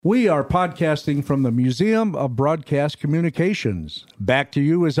We are podcasting from the Museum of Broadcast Communications. Back to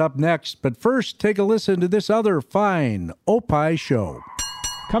You is up next, but first, take a listen to this other fine Opie show.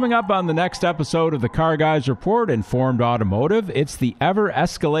 Coming up on the next episode of the Car Guys Report, Informed Automotive, it's the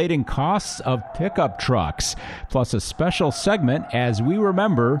ever-escalating costs of pickup trucks, plus a special segment as we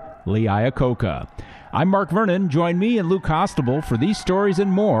remember Lee Iacocca. I'm Mark Vernon. Join me and Lou Costable for these stories and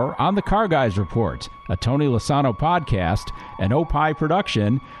more on the Car Guys Report, a Tony Lasano podcast, an Opie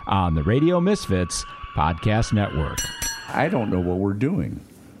production on the Radio Misfits Podcast Network. I don't know what we're doing.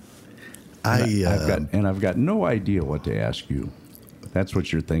 I've got no idea what to ask you. That's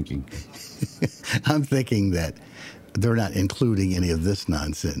what you're thinking. I'm thinking that they're not including any of this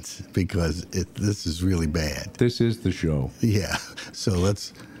nonsense because this is really bad. This is the show. Yeah, so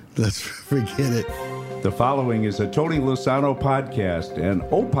let's forget it. The following is a Tony Lasano podcast, an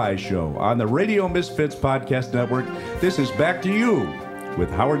Opie show on the Radio Misfits Podcast Network. This is Back to You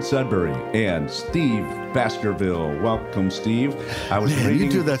with Howard Sudbury and Steve Baskerville. Welcome, Steve. I was reading. You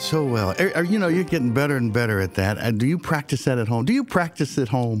do that so well. You're getting better and better at that. Do you practice that at home? Do you practice at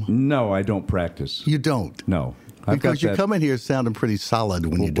home? No, I don't practice. You don't? No. Because you come in here sounding pretty solid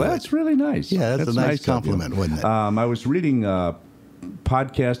when you do it. That's really nice. Yeah, that's a nice compliment, wasn't it? I was reading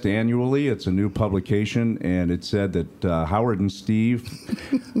Podcast Annually. It's a new publication, and it said that Howard and Steve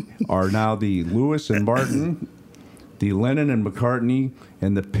are now the Lewis and Martin, the Lennon and McCartney,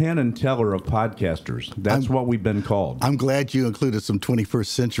 and the Penn and Teller of podcasters. That's what we've been called. I'm glad you included some 21st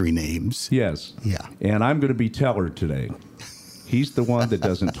century names. Yes. Yeah. And I'm going to be Teller today. He's the one that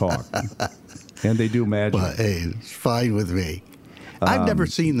doesn't talk. And they do magic. Well, hey, it's fine with me. I've never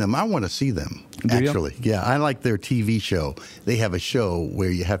seen them. I want to see them, actually. Yeah, I like their TV show. They have a show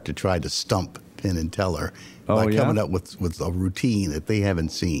where you have to try to stump Penn and Teller by coming up with a routine that they haven't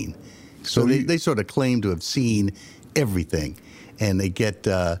seen. So they sort of claim to have seen everything, and they get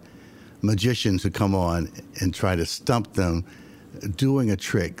magicians who come on and try to stump them doing a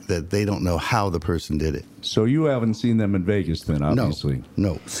trick that they don't know how the person did it. So you haven't seen them in Vegas then, obviously.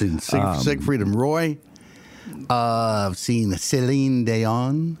 No. Seen Siegfried and Roy. I've seen Celine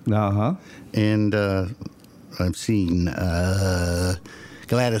Dion. Uh-huh. And I've seen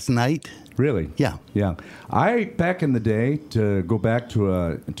Gladys Knight. Really? Yeah. Yeah. Back in the day, to go back to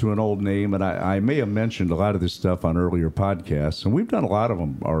an old name, and I may have mentioned a lot of this stuff on earlier podcasts, and we've done a lot of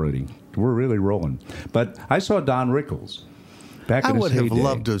them already. We're really rolling. But I saw Don Rickles. I would have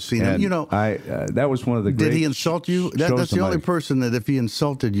loved to have seen him. That was one of the great. Did he insult you? That's the only person that if he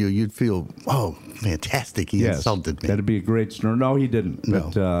insulted you, you'd feel, oh, fantastic, he insulted me. That'd be a great story. No, he didn't.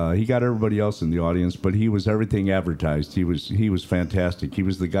 No. But he got everybody else in the audience, but he was everything advertised. He was fantastic. He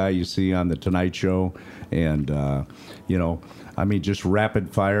was the guy you see on The Tonight Show, and, just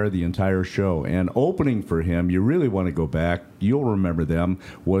rapid fire the entire show. And opening for him, you really want to go back, you'll remember them,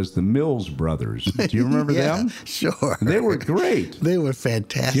 was the Mills Brothers. Do you remember them? Sure. They were great. They were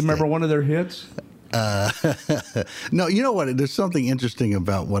fantastic. Do you remember one of their hits? No, you know what? There's something interesting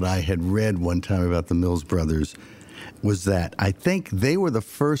about what I had read one time about the Mills Brothers was that I think they were the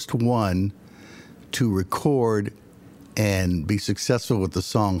first one to record and be successful with the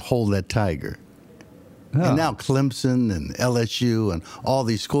song Hold That Tiger. Huh. And now Clemson and LSU and all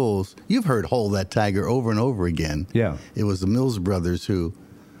these schools, you've heard Hold That Tiger over and over again. Yeah. It was the Mills Brothers who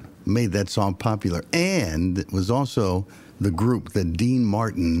made that song popular. And it was also the group that Dean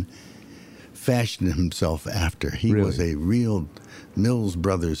Martin fashioned himself after. He was a real Mills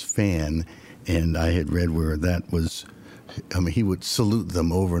Brothers fan. And I had read where that was, he would salute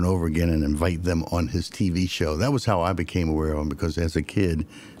them over and over again and invite them on his TV show. That was how I became aware of him, because as a kid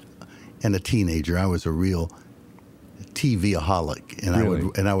and a teenager, I was a real TV-aholic,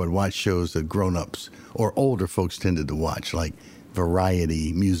 and I would watch shows that grown-ups or older folks tended to watch, like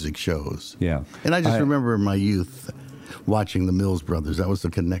variety music shows. Yeah, and I just remember in my youth watching the Mills Brothers. That was the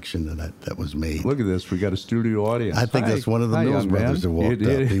connection that was made. Look at this, we got a studio audience. I think that's one of the Mills Brothers that walked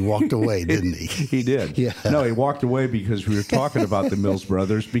up. He walked away, didn't he? He did. Yeah. No, he walked away because we were talking about the Mills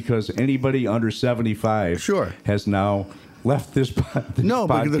Brothers, because anybody under 75 has now left this No,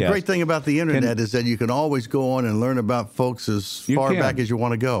 but podcast. The great thing about the internet is that you can always go on and learn about folks as far back as you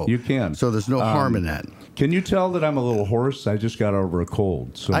want to go. You can. So there's no harm in that. Can you tell that I'm a little hoarse? I just got over a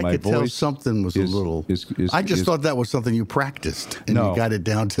cold, so I my could voice tell something was a little. I just thought that was something you practiced, and you got it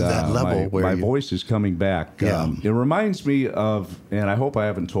down to that level where my voice is coming back. Yeah. It reminds me of, and I hope I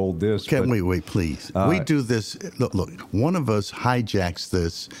haven't told this. Wait, please. We do this. Look, one of us hijacks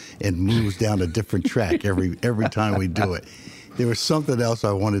this and moves down a different track every time we do it. There was something else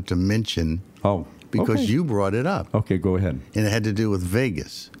I wanted to mention. Oh, because you brought it up. Okay, go ahead. And it had to do with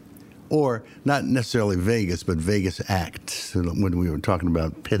Vegas. or not necessarily Vegas, but Vegas Act, when we were talking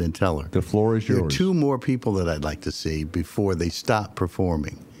about Penn and Teller. The floor is yours. There are 2 more people that I'd like to see before they stop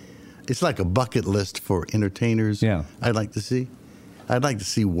performing. It's like a bucket list for entertainers. Yeah. I'd like to see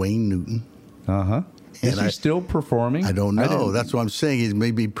Wayne Newton. Uh-huh. Is he still performing? I don't know. That's what I'm saying. He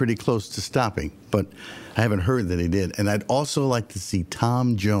may be pretty close to stopping, but I haven't heard that he did. And I'd also like to see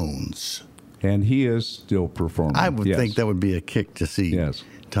Tom Jones. And he is still performing. I would think that would be a kick to see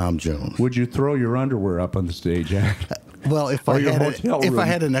Tom Jones. Would you throw your underwear up on the stage, Jack? Well, if I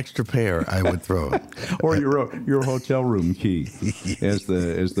had an extra pair, I would throw it. Or your hotel room key, as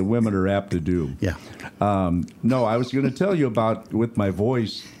the women are apt to do. Yeah. No, I was going to tell you about with my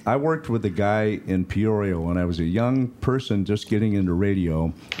voice. I worked with a guy in Peoria when I was a young person just getting into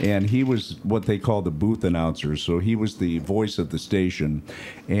radio, and he was what they call the booth announcer. So he was the voice of the station,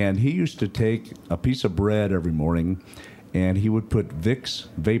 and he used to take a piece of bread every morning, and he would put Vicks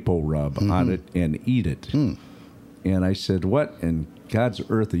Vapo Rub on it and eat it. And I said, "What in God's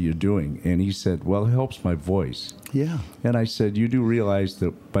earth are you doing?" And he said, "Well, it helps my voice." Yeah. And I said, "You do realize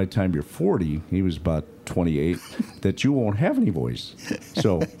that by the time you're 40," he was about 28, that you won't have any voice.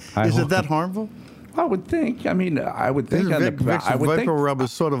 So is it that harmful? I would think. I mean, I would think Vicks Rub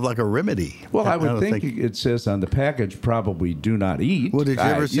is sort of like a remedy. Well, I would think it says on the package probably do not eat. Well, did you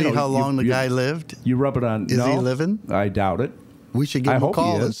ever see how long the guy lived? You rub it on. Is he living? I doubt it. We should give him a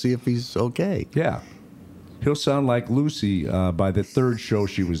call and see if he's okay. Yeah. He'll sound like Lucy by the 3rd show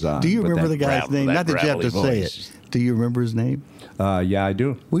she was on. Do you remember the guy's name? Not that you have to say it. Do you remember his name? Yeah, I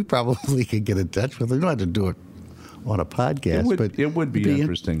do. We probably could get in touch with him. We don't have to do it on a podcast. It would be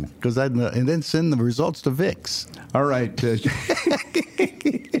interesting. Because and then send the results to Vicks. All right.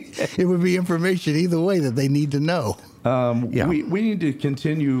 It would be information either way that they need to know. We need to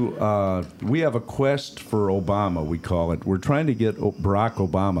continue. We have a quest for Obama, we call it. We're trying to get Barack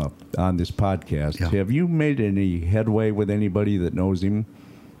Obama on this podcast. Yeah. Have you made any headway with anybody that knows him?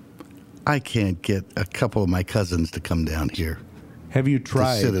 I can't get a couple of my cousins to come down here. Have you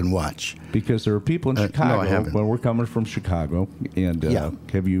tried to sit and watch? Because there are people in Chicago. No, I haven't. Well, we're coming from Chicago, and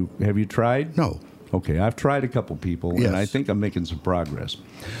have you tried? No. Okay, I've tried a couple people, and I think I'm making some progress.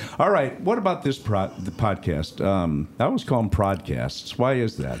 All right, what about this the podcast? I always call them prodcasts. Why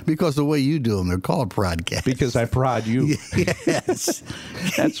is that? Because the way you do them, they're called prodcasts. Because I prod you. Yes.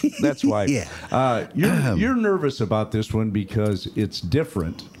 that's why. Yeah. You're nervous about this one because it's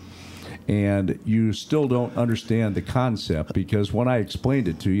different, and you still don't understand the concept, because when I explained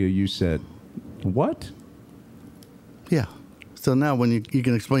it to you, you said, "What?" Yeah. So now when you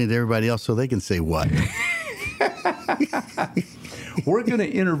can explain it to everybody else so they can say what. We're going to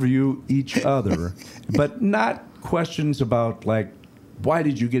interview each other, but not questions about, like, why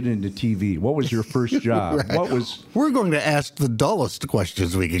did you get into TV? What was your first job? Right. We're going to ask the dullest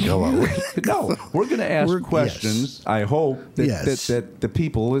questions we can come up with. No, we're going to ask questions, I hope, that the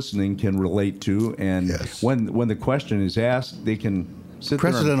people listening can relate to. And when the question is asked, they can sit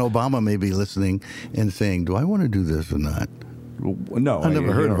President Obama may be listening and saying, do I want to do this or not? No. I've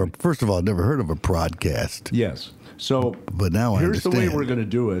never heard of a, first of all, I've never heard of a prodcast. Yes. So but now here's I understand. The way we're going to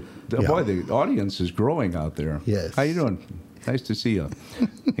do it. Boy, the audience is growing out there. Yes. How you doing? Nice to see you.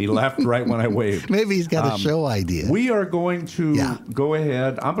 He laughed right when I waved. Maybe he's got a show idea. We are going to go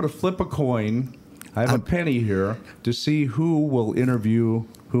ahead. I'm going to flip a coin. I have a penny here to see who will interview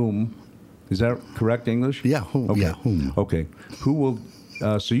whom. Is that correct English? Yeah. Whom? Okay. Yeah. Whom? Okay. Who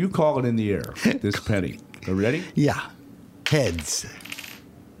will? So you call it in the air. This penny. Are you ready? Yeah. Heads.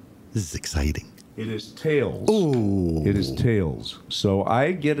 This is exciting. It is tails. Ooh. It is tails. So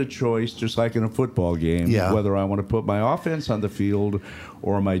I get a choice, just like in a football game, whether I want to put my offense on the field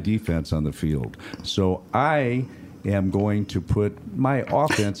or my defense on the field. So I am going to put my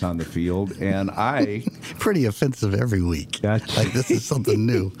offense on the field, and I... Pretty offensive every week. Like this is something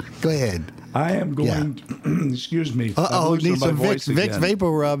new. Go ahead. I am going to... Excuse me. Uh-oh, need some Vicks. Vicks Vapor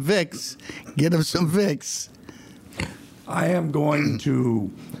Rub. Vicks. Get him some Vicks. I am going to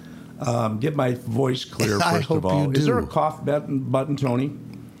get my voice clear, first of all. Is there a cough button, Tony?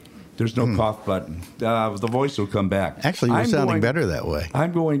 There's no cough button. The voice will come back. Actually, you're sounding better that way.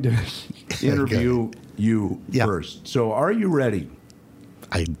 I'm going to interview you first. So are you ready?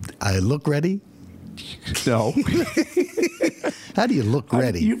 I look ready? No. How do you look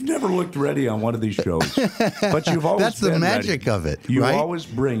ready? You've never looked ready on one of these shows. But you've always That's the magic of it, You right? always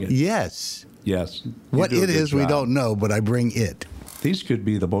bring it. Yes. Yes. What it is, we don't know, but I bring it. These could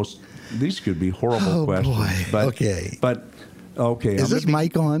be horrible questions. Boy. But, okay. But, okay. Is this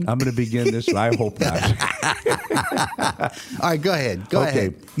mic on? I'm going to begin this. I hope not. All right, go ahead. Go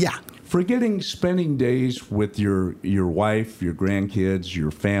ahead. Yeah. Forgetting spending days with your wife, your grandkids, your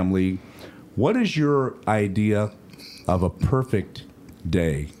family, what is your idea of a perfect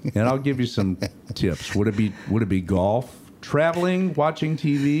day? And I'll give you some tips. Would it be golf, traveling, watching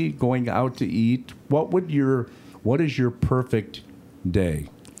TV, going out to eat? What is your perfect day?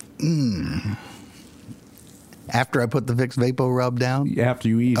 After I put the Vicks Vapo Rub down? After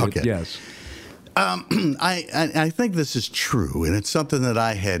you eat it, yes. I think this is true, and it's something that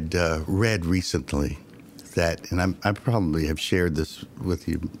I had read recently. And I probably have shared this with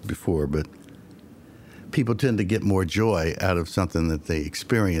you before, but people tend to get more joy out of something that they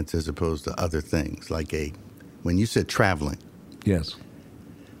experience as opposed to other things. Like when you said traveling. Yes.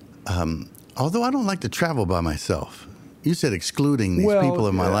 Although I don't like to travel by myself. You said excluding these people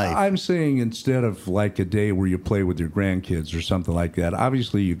in my life. I'm saying instead of like a day where you play with your grandkids or something like that,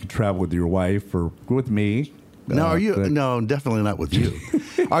 obviously you could travel with your wife or with me. No, no, definitely not with you.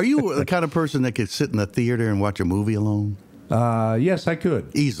 Are you the kind of person that could sit in the theater and watch a movie alone? Yes, I could.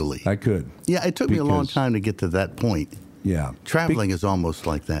 Easily. I could. Yeah, it took me a long time to get to that point. Yeah. Traveling is almost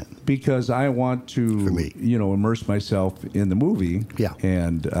like that. Because I want to, immerse myself in the movie. Yeah.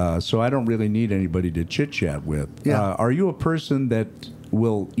 And so I don't really need anybody to chit-chat with. Yeah. Are you a person that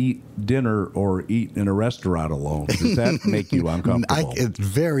will eat dinner or eat in a restaurant alone? Does that make you uncomfortable? It's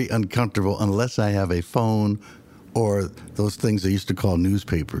very uncomfortable unless I have a phone or those things they used to call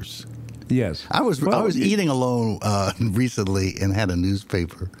newspapers. Yes. I was eating alone recently and had a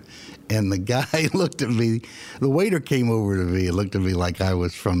newspaper. And the guy looked at me, the waiter came over to me and looked at me like I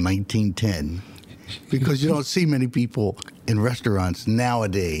was from 1910. Because you don't see many people in restaurants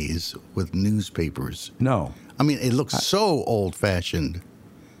nowadays with newspapers. No. I mean, it looks so old-fashioned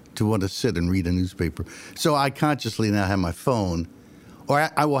to want to sit and read a newspaper. So I consciously now have my phone, or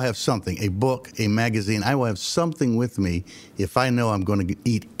I will have something, a book, a magazine. I will have something with me if I know I'm going to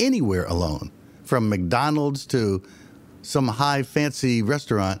eat anywhere alone. From McDonald's to some high fancy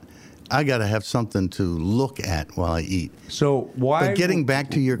restaurant, I got to have something to look at while I eat. So why? But getting back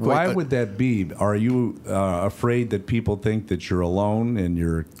to your question, why would that be? Are you afraid that people think that you're alone and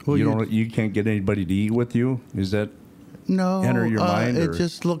you can't get anybody to eat with you? Is that enter your mind? It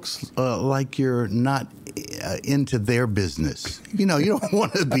just looks like you're not into their business. You don't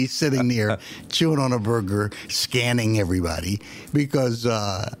want to be sitting there chewing on a burger, scanning everybody, because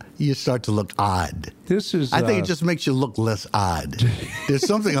you start to look odd. I think it just makes you look less odd. There's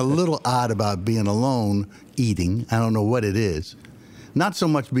something a little odd about being alone eating. I don't know what it is. Not so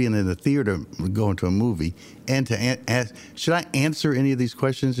much being in a theater, going to a movie, and to ask, should I answer any of these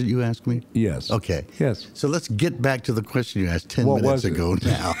questions that you asked me? Yes. Okay. Yes. So let's get back to the question you asked 10 minutes ago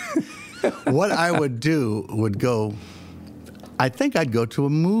now. What I would do I think I'd go to a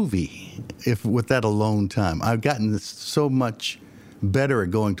movie with that alone time. I've gotten so much better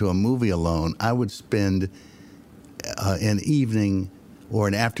at going to a movie alone. I would spend an evening or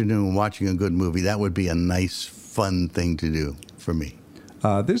an afternoon watching a good movie. That would be a nice, fun thing to do for me.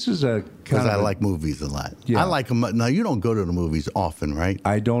 This is because I like movies a lot. Yeah. I like them. Now, you don't go to the movies often, right?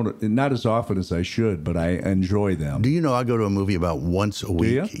 I don't, not as often as I should, but I enjoy them. Do you know I go to a movie about once a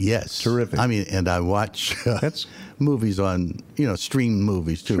week? Do you? Yes. Terrific. I mean, and I watch movies on, streamed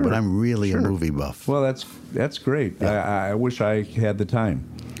movies too, but I'm really a movie buff. Well, that's great. Yeah. I wish I had the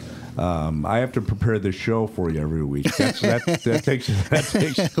time. I have to prepare the show for you every week. That takes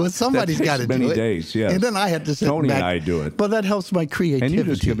well, somebody's got to do it. Many days, yes. And then I have to sit Tony back. and I do it. But that helps my creativity. And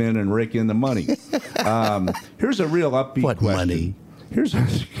you just come in and rake in the money. Here's a real upbeat what question. Money?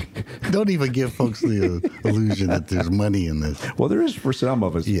 Don't even give folks the illusion that there's money in this. Well, there is for some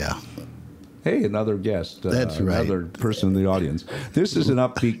of us. Yeah. Hey, another guest. That's right. Another person in the audience. This is an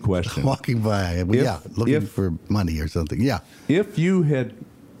upbeat question. Walking by, looking for money or something. Yeah. If you had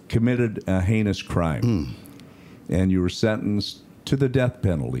committed a heinous crime and you were sentenced to the death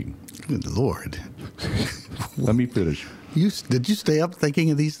penalty. Good Lord. Let me finish. Did you stay up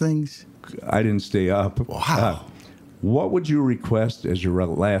thinking of these things? I didn't stay up. Wow. What would you request as your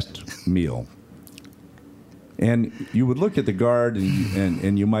last meal? And you would look at the guard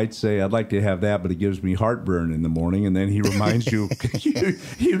and you might say, I'd like to have that, but it gives me heartburn in the morning. And then he reminds you,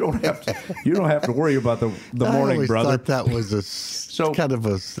 you don't have to worry about the morning, brother. I thought that was kind of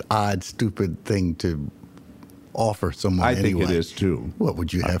a odd, stupid thing to offer someone. I think it is too. What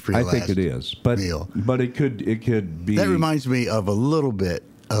would you have for your last think it is, but meal? But it could be. That reminds me of a little bit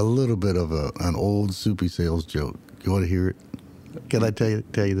of an old Soupy Sales joke. You want to hear it? Can I tell you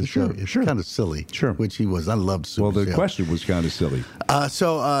the show? It's kind of silly. Sure. Which he was. I loved Soupy Well, the Sales. question was kind of silly.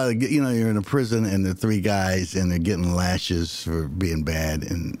 You're in a prison and the three guys and they're getting lashes for being bad,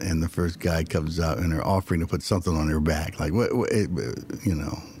 and the first guy comes out and they're offering to put something on their back, like what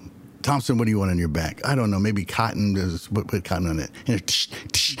Thompson, what do you want on your back? I don't know. Maybe cotton. Put cotton on it. And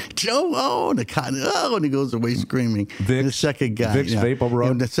the cotton. Oh, and he goes away screaming. Vicks, and the second guy, Vicks Vapor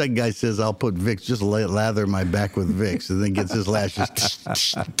Rub. And the second guy says, "I'll put Vicks. Just lather my back with Vicks," and then gets his lashes.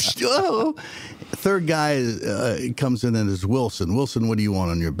 Oh. Third guy comes in and is Wilson. Wilson, what do you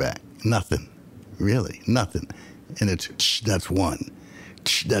want on your back? Nothing. Really, nothing. And it's that's one.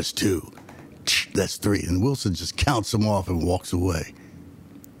 That's two. That's three. And Wilson just counts them off and walks away.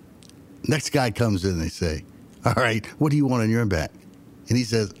 Next guy comes in and they say, all right, what do you want on your back? And he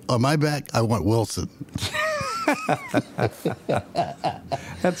says, on my back, I want Wilson.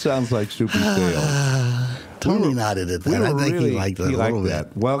 That sounds like super stale. Tony nodded at that. I think he liked that a little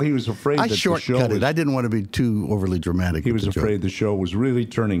bit. Well, he was afraid that the show shortcut it. I didn't want to be too overly dramatic. He was afraid the show was really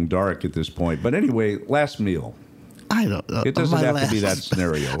turning dark at this point. But anyway, last meal. I don't know. It doesn't have to be that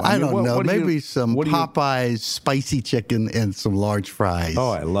scenario. I mean, don't know. Maybe some Popeyes spicy chicken and some large fries.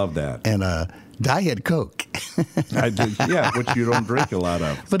 Oh, I love that. And a Diet Coke. I do, yeah, which you don't drink a lot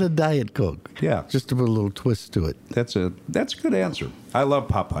of. But a Diet Coke. Yeah. Just to put a little twist to it. That's a good answer. I love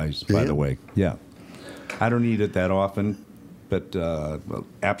Popeyes, by the way. Yeah. I don't eat it that often, but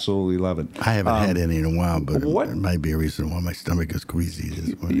absolutely love it. I haven't had any in a while, but it might be a reason why my stomach is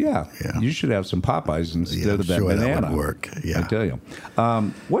queasy. Yeah. You should have some Popeyes instead of that banana. That would work. Yeah. I tell you.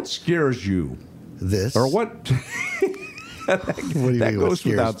 What scares you? This? Or what? That goes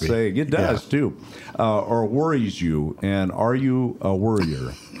without saying. It does, too. Or worries you, and are you a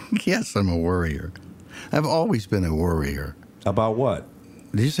worrier? Yes, I'm a worrier. I've always been a worrier. About what?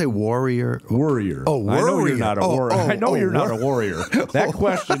 Did you say warrior? Worrier. Oh, worrier. I know you're not a warrior. I know you're not a warrior. That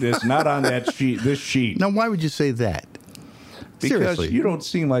question is not on that sheet. This sheet. Now, why would you say that? Because Seriously. You don't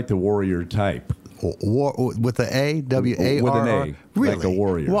seem like the warrior type. With an A? W-A-R-R? With an A. Really? Like a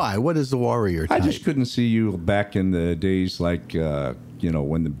warrior. Why? What is the warrior type? I just couldn't see you back in the days like, when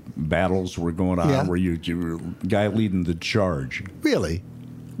the battles were going on where you were the guy leading the charge. Really?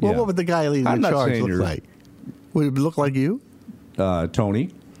 Well, what would the guy leading the charge look like? Would it look like you?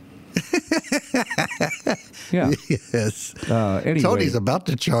 Tony. Yeah. Yes. Anyway. Tony's about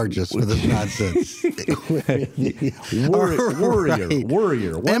to charge us with his nonsense.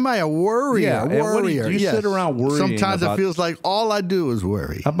 Worrier. What? Am I a worrier? Yeah. Worrier. Do you sit around worrying? Sometimes it feels like all I do is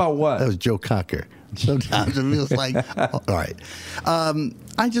worry. About what? That was Joe Cocker. Sometimes it feels like, all right.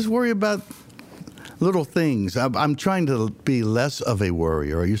 I just worry about little things. I'm trying to be less of a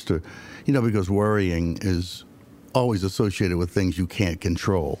worrier. I used to, because worrying is always associated with things you can't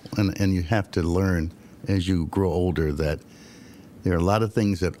control. And you have to learn as you grow older that there are a lot of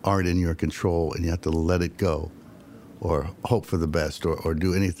things that aren't in your control and you have to let it go or hope for the best or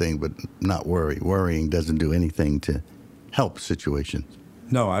do anything but not worry. Worrying doesn't do anything to help situations.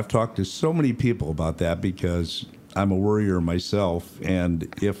 No, I've talked to so many people about that because I'm a worrier myself.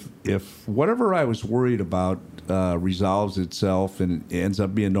 And if whatever I was worried about resolves itself and it ends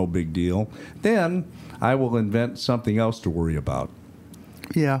up being no big deal, then I will invent something else to worry about.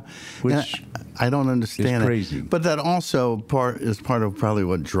 Yeah, which I don't understand is crazy. It. But that also is part of probably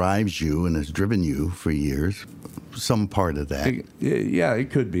what drives you and has driven you for years. Some part of that. It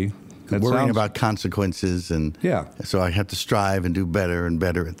could be. Worrying about consequences and so I have to strive and do better and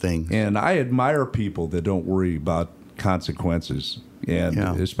better at things. And I admire people that don't worry about consequences, and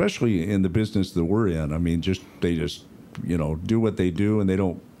especially in the business that we're in. I mean, they just do what they do and they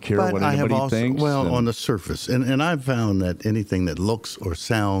don't care what anybody thinks. Well, on the surface, and I've found that anything that looks or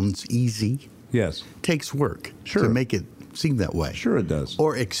sounds easy, takes work to make it seem that way. Sure, it does.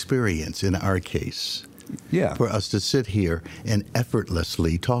 Or experience in our case. Yeah. For us to sit here and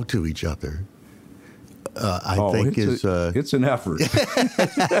effortlessly talk to each other, I think it's an effort.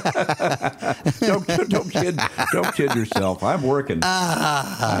 don't kid yourself. I'm working.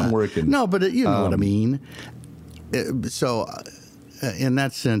 I'm working. No, but you know what I mean. So, in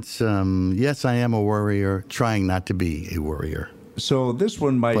that sense, yes, I am a worrier, trying not to be a worrier. So this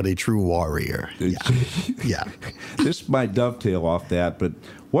one might... But a true warrior. Yeah. This might dovetail off that, but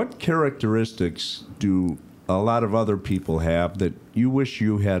what characteristics do a lot of other people have that you wish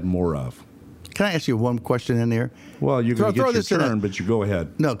you had more of? Can I ask you one question in there? Well, you're going to get your turn, but you go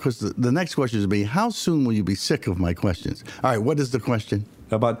ahead. No, because the next question is be, how soon will you be sick of my questions? All right, what is the question?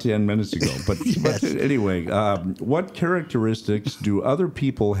 About 10 minutes ago. But, but anyway, what characteristics do other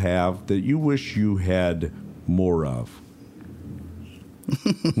people have that you wish you had more of?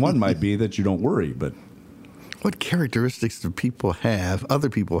 One might be that you don't worry, but... What characteristics do other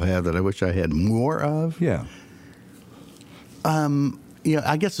people have that I wish I had more of? Yeah.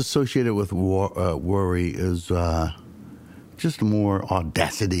 I guess associated with worry is just more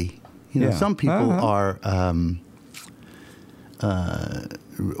audacity. Some people are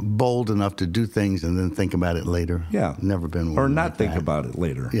bold enough to do things and then think about it later. Yeah. Never been one. Or not like think that. about it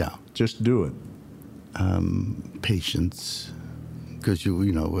later. Yeah. Just do it. Patience, because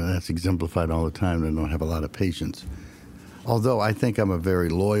you know that's exemplified all the time. They don't have a lot of patience. Although I think I'm a very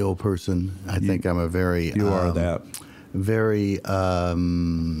loyal person. I think I'm a very You are that. very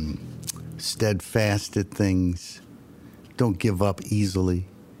steadfast at things. Don't give up easily.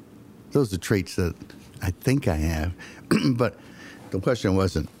 Those are traits that I think I have. But the question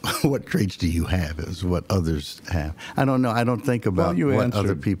wasn't what traits do you have, it was what others have. I don't know. I don't think about you what answered.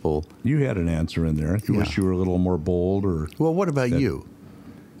 other people. You had an answer in there. You wish you were a little more bold, or Well, what about you?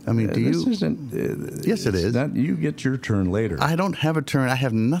 I mean, do this you? isn't. Yes, it is. You get your turn later. I don't have a turn. I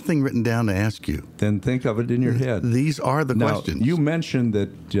have nothing written down to ask you. Then think of it in your head. These are the Now, questions. you mentioned that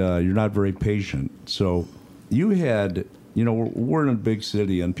you're not very patient. So you had, we're in a big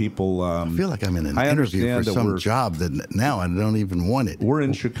city and people. I feel like I'm in an I interview for understand that some job that now I don't even want it. We're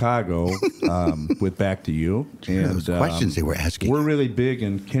in Chicago with Back to You. And Those questions they were asking. We're really big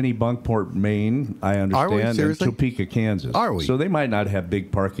in Kennebunkport, Maine, I understand, and Seriously? Topeka, Kansas. Are we? So they might not have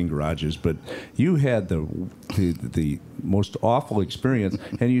big parking garages, but you had the most awful experience,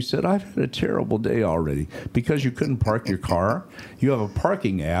 and you said, I've had a terrible day already because you couldn't park your car. You have a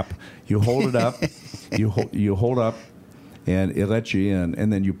parking app. You hold it up. you hold up, and it lets you in,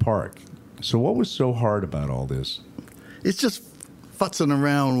 and then you park. So what was so hard about all this? It's just futzing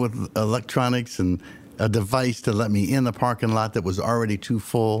around with electronics and a device to let me in the parking lot that was already too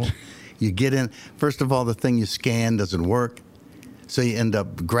full. You get in. First of all, the thing you scan doesn't work. So you end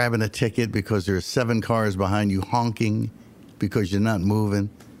up grabbing a ticket because there's 7 cars behind you honking because you're not moving.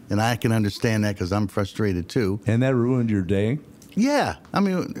 And I can understand that because I'm frustrated too. And that ruined your day? Yeah. I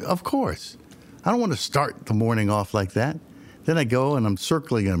mean, of course. I don't want to start the morning off like that. Then I go and I'm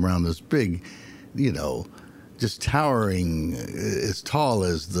circling around this big, just towering as tall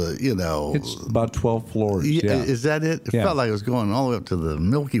as the, It's about 12 floors. Yeah. Is that it? It felt like I was going all the way up to the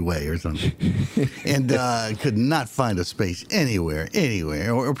Milky Way or something. And could not find a space anywhere.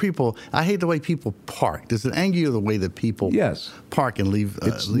 Or people, I hate the way people park. Does it anger you the way that people park and leave?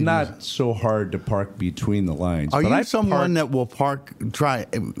 It's leave not so hard to park between the lines. Are you someone that will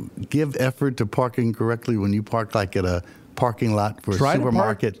give effort to parking correctly when you park like at a parking lot for a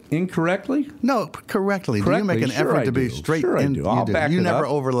supermarket? To park incorrectly? No, correctly. Do you make an effort to be straight? Sure, I do. I'll back it up. You never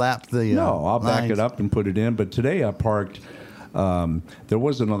overlap the No, I'll back lines? it up and put it in. But today I parked. There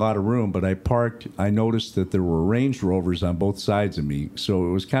wasn't a lot of room, but I parked. I noticed that there were Range Rovers on both sides of me, so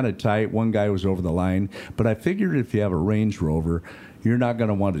it was kind of tight. One guy was over the line, but I figured if you have a Range Rover, you're not going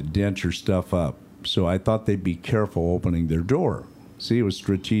to want to dent your stuff up. So I thought they'd be careful opening their door. See, it was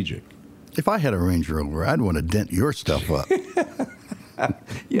strategic. If I had a Range Rover, I'd want to dent your stuff up.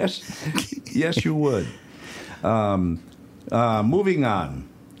 Yes, you would. Moving on.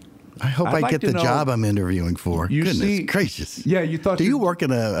 I hope I get the job I'm interviewing for. Goodness gracious! Yeah, you thought. Do you work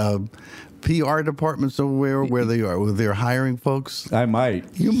in a PR department somewhere where they're hiring folks? I might.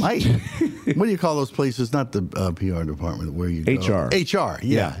 You might. What do you call those places? Not the PR department where you go. HR.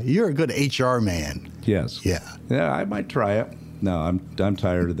 Yeah, you're a good HR man. Yes. Yeah. Yeah, I might try it. No, I'm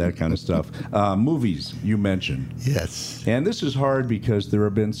tired of that kind of stuff. Movies, you mentioned. Yes. And this is hard because there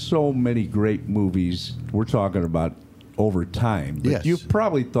have been so many great movies we're talking about over time. But yes. You've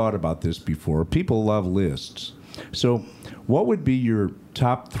probably thought about this before. People love lists. So what would be your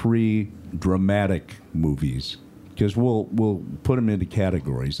top 3 dramatic movies? Because we'll put them into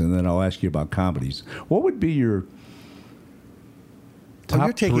categories, and then I'll ask you about comedies. What would be your top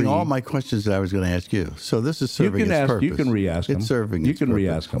you're taking 3? all my questions that I was going to ask you. So this is serving its purpose. You can re-ask them. It's serving You its can purpose.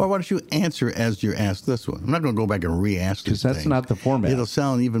 re-ask them. Well, why don't you answer as you asked this one? I'm not going to go back and re-ask this because that's not the format. It'll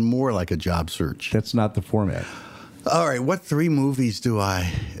sound even more like a job search. That's not the format. All right, what 3 movies do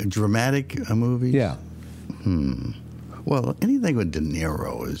I... Dramatic movies? Yeah. Well, anything with De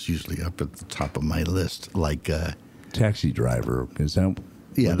Niro is usually up at the top of my list, like... Taxi Driver. Is that...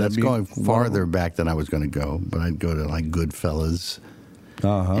 Yeah, that's going farther back than I was going to go, but I'd go to, like, Goodfellas,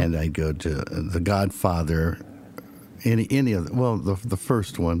 and I'd go to The Godfather, any of... Well, the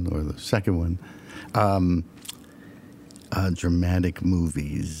first one or the second one. Dramatic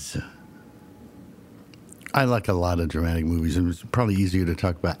movies... I like a lot of dramatic movies. It's probably easier to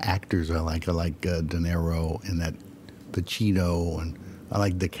talk about actors I like. I like De Niro and that Pacino, and I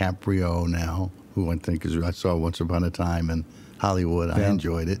like DiCaprio now, who I think I saw Once Upon a Time in Hollywood. I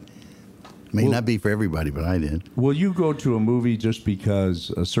enjoyed it. May not be for everybody, but I did. Will you go to a movie just because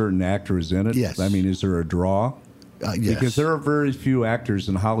a certain actor is in it? Yes. I mean, is there a draw? Yes. Because there are very few actors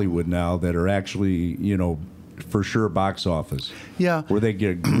in Hollywood now that are actually, for sure box office. Yeah. Where they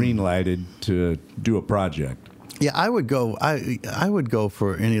get green lighted to do a project. Yeah, I would go. I would go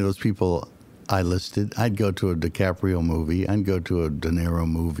for any of those people I listed. I'd go to a DiCaprio movie. I'd go to a De Niro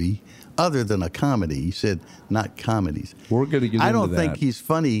movie. Other than a comedy, you said not comedies. We're going to get into that. I don't think he's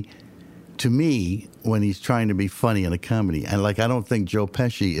funny to me when he's trying to be funny in a comedy. And I don't think Joe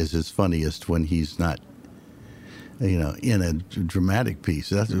Pesci is his funniest when he's not, in a dramatic piece.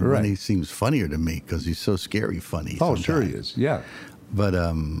 That's right. when he seems funnier to me because he's so scary funny. Oh, sometimes. sure he is. Yeah. But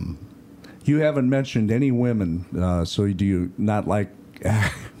you haven't mentioned any women. So do you not like?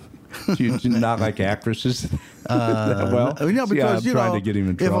 Do you not like actresses? Well, no, because I'm trying to get him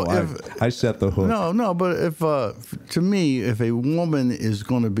in trouble. I set the hook. No, but if to me, if a woman is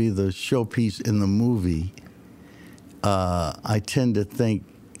going to be the showpiece in the movie, I tend to think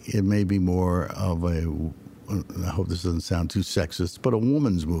it may be more of a. I hope this doesn't sound too sexist, but a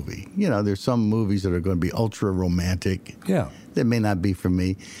woman's movie. There's some movies that are going to be ultra romantic. Yeah, that may not be for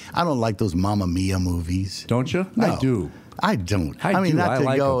me. I don't like those Mamma Mia movies. Don't you? No. I do. I don't. I mean, do. not I to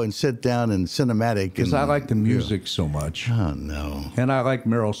like go them. and sit down and cinematic. Because I like the music so much. Oh, no. And I like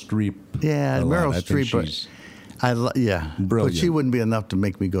Meryl Streep. Yeah, Meryl Streep. She's brilliant. But she wouldn't be enough to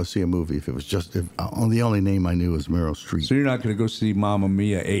make me go see a movie if it was just the only name I knew was Meryl Streep. So you're not going to go see Mamma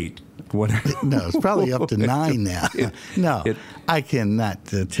Mia 8? Whatever. No, it's probably up to 9 now. I cannot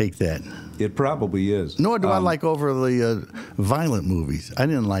take that. It probably is. Nor do I like overly violent movies. I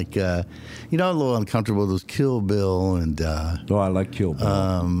didn't like, a little uncomfortable. Those Kill Bill and. I like Kill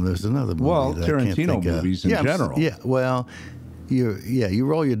Bill. There's another movie. Well, that I can't Tarantino think of. movies in general. Yeah, well, you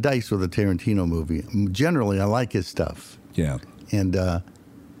roll your dice with a Tarantino movie. Generally, I like his stuff. Yeah. And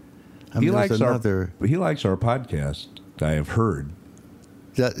he likes our podcast. I have heard.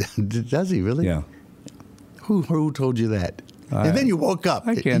 Does he really? Yeah. Who told you that? And then you woke up.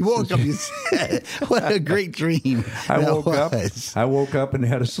 I can't. You woke up. You said, "What a great dream!" I woke up and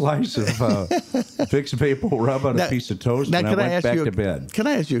had a slice of Vicks Vapor Rub on a piece of toast, and I went back to bed. Can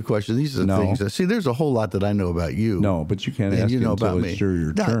I ask you a question? These are the things. See, there's a whole lot that I know about you. No, but you can't ask you know until about it's me.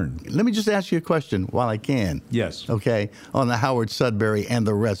 your turn. Let me just ask you a question while I can. Yes. Okay. On the Howard Sudbury and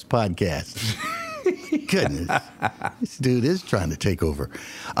the Rest podcast. Goodness, this dude is trying to take over.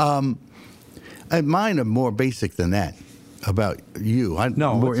 And mine are more basic than that. About you, let's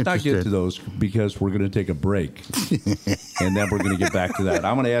not get to those because we're going to take a break, and then we're going to get back to that.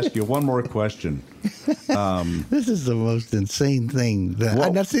 I'm going to ask you one more question. This is the most insane thing.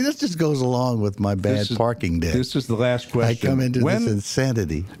 See, this just goes along with my bad parking day. This is the last question. I come into this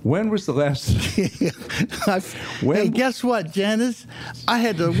insanity. When was the last? Hey, guess what, Janice? I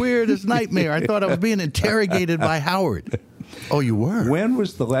had the weirdest nightmare. I thought I was being interrogated by Howard. Oh, you were? When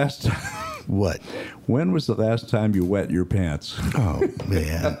was the last time? What? When was the last time you wet your pants? Oh,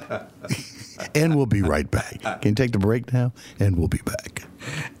 man. And we'll be right back. Can you take the break now? And we'll be back.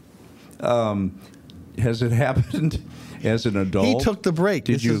 Has it happened as an adult? He took the break.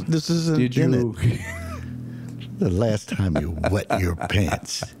 This isn't in it. The last time you wet your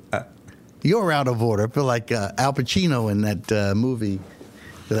pants. You're out of order. I feel like Al Pacino in that movie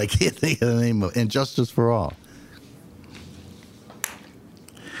that I can't think of the name of, Injustice for All.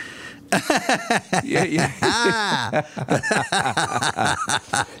 Yeah.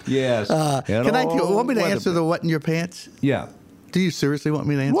 Yes. Want me to answer the what in your pants? Yeah. Do you seriously want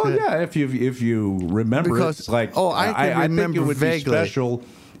me to answer Well, that? yeah, if you remember, because, it's like I think it would vaguely. be special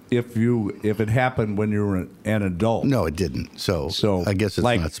if it happened when you were an adult. No, it didn't. So I guess it's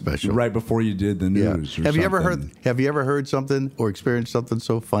not special. Right before you did the news. Yeah. Have you ever heard something or experienced something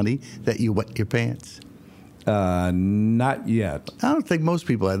so funny that you wet your pants? Not yet. I don't think most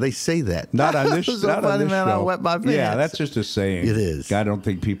people have. They say that. Not on this, so not funny, on this man, show. I wet my pants. Yeah, that's just a saying. It is. I don't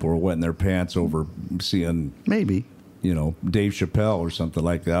think people are wetting their pants over seeing maybe Dave Chappelle or something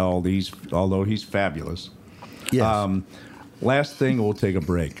like that. Although he's fabulous. Yes. Last thing, we'll take a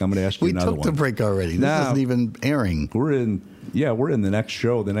break. I'm going to ask you another one. We took the break already. This isn't even airing. We're in the next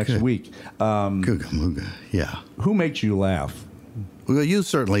show the next week. Googa mooga. Yeah. Who makes you laugh? Well, you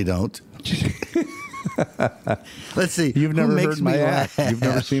certainly don't. Let's see. You've never Who heard makes my me act. laugh? You've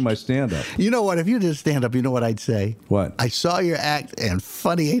never seen my stand-up. You know what? If you did stand-up, you know what I'd say? What? I saw your act, and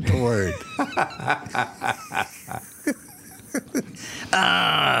funny ain't the word.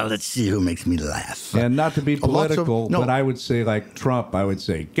 Let's see who makes me laugh. And not to be political, but I would say like Trump. I would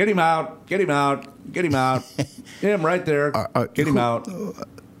say, get him out, get him out, get him out. Him right there. Get him out.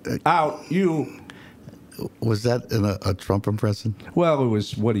 Out, you. Was that in a Trump impression? Well, it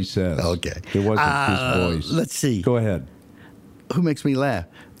was what he says. Okay. It wasn't his voice. Let's see. Go ahead. Who makes me laugh?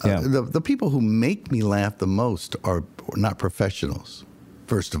 Yeah. The people who make me laugh the most are not professionals,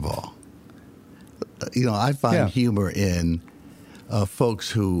 first of all. I find humor in folks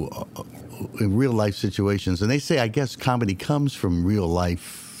who in real life situations. And they say, I guess comedy comes from real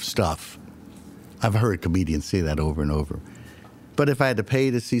life stuff. I've heard comedians say that over and over. But if I had to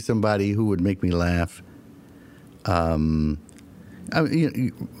pay to see somebody who would make me laugh, I don't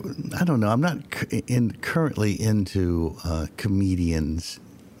know. I'm not currently into comedians.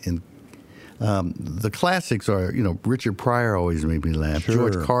 The classics are, Richard Pryor always made me laugh. Sure.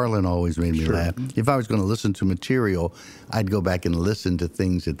 George Carlin always made me laugh. If I was going to listen to material, I'd go back and listen to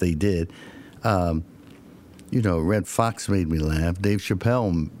things that they did. Red Fox made me laugh. Dave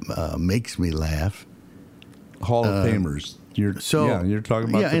Chappelle makes me laugh. Hall of Famers. You're talking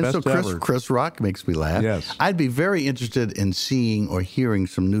about the best ever. Chris Rock makes me laugh. Yes. I'd be very interested in seeing or hearing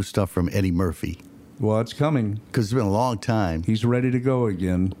some new stuff from Eddie Murphy. Well, it's coming. Because it's been a long time. He's ready to go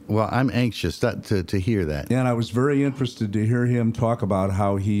again. Well, I'm anxious to hear that. And I was very interested to hear him talk about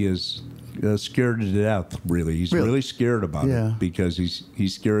how he is scared to death, really. He's really scared about it because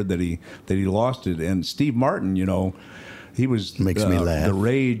he's scared that he lost it. And Steve Martin, he was makes me laugh. The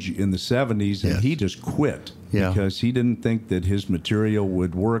rage in the 70s, and he just quit. Because he didn't think that his material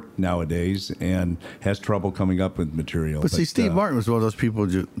would work nowadays and has trouble coming up with material. But see, Steve Martin was one of those people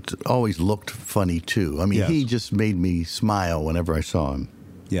who always looked funny, too. I mean, he just made me smile whenever I saw him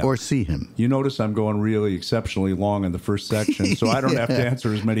or see him. You notice I'm going really exceptionally long in the first section, so I don't have to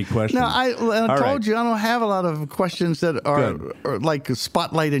answer as many questions. No, I told you I don't have a lot of questions that are like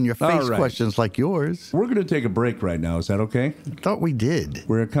spotlight in your face questions like yours. We're going to take a break right now. Is that okay? I thought we did.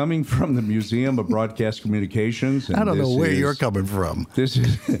 We're coming from the Museum of Broadcast Communications. And I don't know where you're coming from. This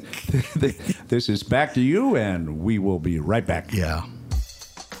is Back to You, and we will be right back. Yeah.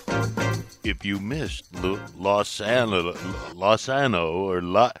 If you missed Los Anno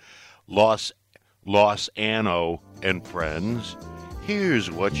and Friends, here's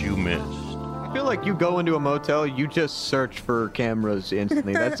what you missed. I feel like you go into a motel, you just search for cameras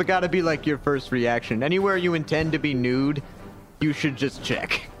instantly. That's got to be like your first reaction. Anywhere you intend to be nude, you should just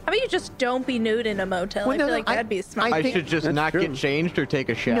check. How about you just don't be nude in a motel? I feel like that'd be smart. I should just not get changed or take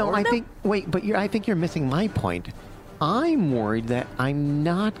a shower. No, I think you're missing my point. I'm worried that I'm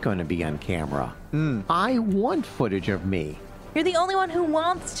not going to be on camera. I want footage of me. You're the only one who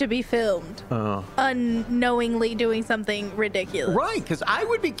wants to be filmed unknowingly doing something ridiculous. Right, because I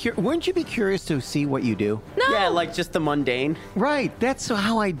would be wouldn't you be curious to see what you do? No. Yeah, like just the mundane. Right, that's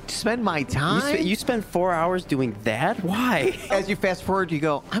how I spend my time. You spend 4 hours doing that? Why? As you fast forward, you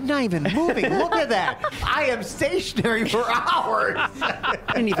go, I'm not even moving. Look at that. I am stationary for hours. I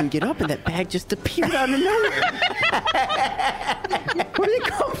didn't even get up and that bag just appeared out of nowhere. Where did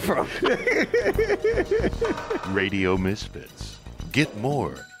it come from? Radio Misfits. Get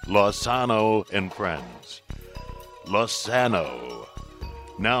more Lozano and Friends. Lozano.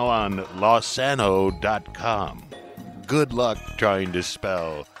 Now on Lozano.com. Good luck trying to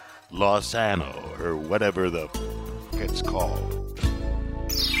spell Lozano or whatever the it's called.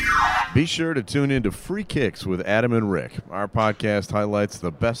 Be sure to tune in to Free Kicks with Adam and Rick. Our podcast highlights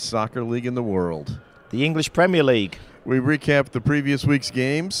the best soccer league in the world, the English Premier League. We recap the previous week's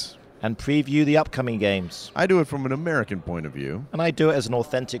games and preview the upcoming games. I do it from an American point of view. And I do it as an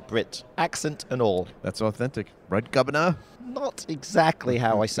authentic Brit, accent and all. That's authentic, right, Governor? Not exactly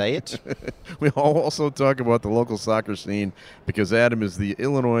how I say it. We also talk about the local soccer scene because Adam is the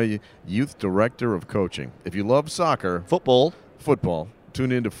Illinois Youth Director of Coaching. If you love soccer, football,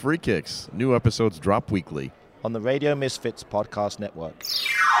 tune in to Free Kicks. New episodes drop weekly on the Radio Misfits Podcast Network.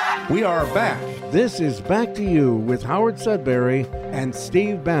 We are back. This is Back to You with Howard Sudbury and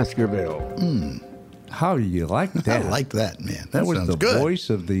Steve Baskerville. How do you like that? I like that, man. That was sounds the good.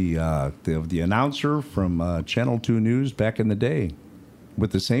 voice of the announcer from Channel 2 News back in the day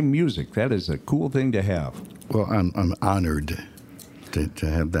with the same music. That is a cool thing to have. Well, I'm honored to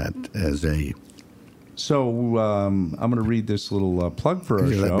have that as a... So I'm going to read this little plug for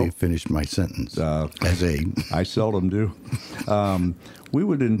our show. Let me finish my sentence. I seldom do. We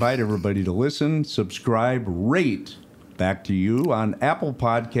would invite everybody to listen, subscribe, rate Back to You on Apple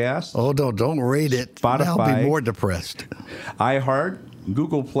Podcasts. Oh, don't rate it. Spotify. I'll be more depressed. iHeart,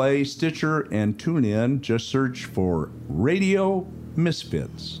 Google Play, Stitcher, and TuneIn. Just search for Radio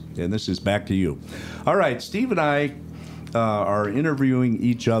Misfits. And this is Back to You. All right, Steve and I are interviewing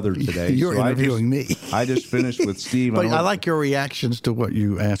each other today. You're interviewing me. I just finished with Steve. But I like your reactions to what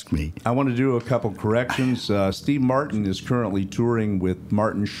you asked me. I want to do a couple corrections. Steve Martin is currently touring with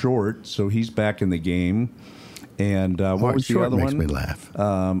Martin Short, so he's back in the game. And what was the Short other makes one? Me laugh.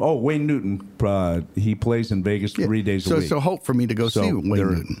 Wayne Newton. He plays in Vegas 3 days a week. So hope for me to go see Wayne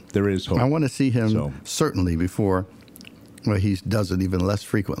Newton. There is hope. I want to see him certainly before. Well, he does it even less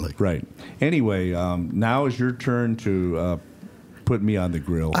frequently. Right. Anyway, now is your turn to put me on the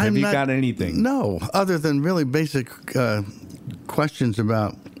grill. Have you got anything? No, other than really basic questions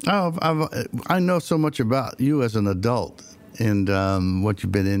about. I know so much about you as an adult and what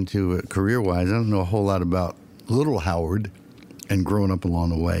you've been into career-wise. I don't know a whole lot about Little Howard and growing up along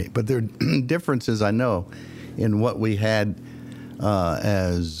the way. But there are differences, I know, in what we had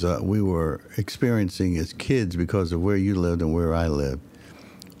as we were experiencing as kids because of where you lived and where I lived.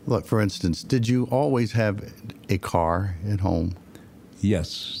 Look, for instance, did you always have a car at home?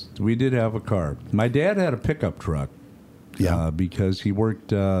 Yes, we did have a car. My dad had a pickup truck. Yeah. Because he worked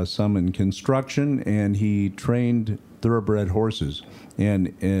some in construction and he trained thoroughbred horses.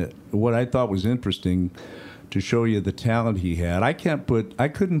 And what I thought was interesting to show you the talent he had, I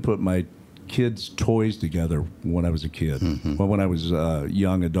couldn't put my kids' toys together when I was a kid. Well, when I was a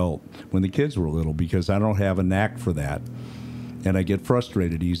young adult, when the kids were little, because I don't have a knack for that, and I get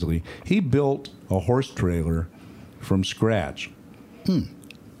frustrated easily. He built a horse trailer from scratch. It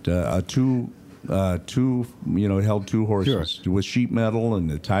held two horses with sheet metal and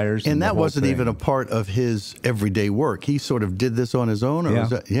the tires. And that wasn't even a part of his everyday work. He sort of did this on his own? Or was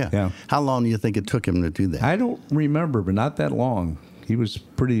that, yeah. How long do you think it took him to do that? I don't remember, but not that long. He was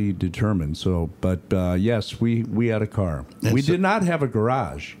pretty determined. So, but yes, we had a car. And we did not have a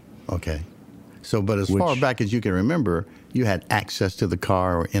garage. Okay. So, but as far back as you can remember, you had access to the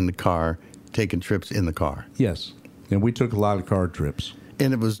car or in the car, taking trips in the car. Yes. And we took a lot of car trips.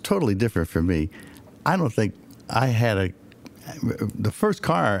 And it was totally different for me. I don't think I had the first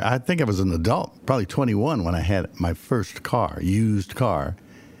car, I think I was an adult, probably 21 when I had my first car, used car.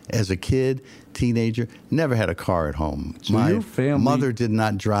 As a kid, teenager, never had a car at home. So my your family... mother did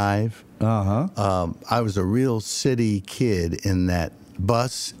not drive. I was a real city kid in that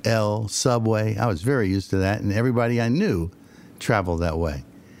bus, subway. I was very used to that, and everybody I knew traveled that way.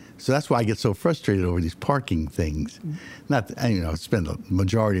 So that's why I get so frustrated over these parking things. Not that, I spend the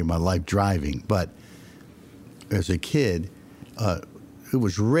majority of my life driving, but as a kid, it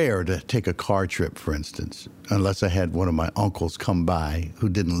was rare to take a car trip, for instance, unless I had one of my uncles come by who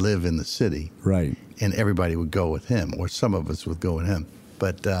didn't live in the city. Right. And everybody would go with him, or some of us would go with him.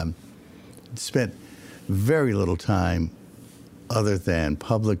 But spent very little time other than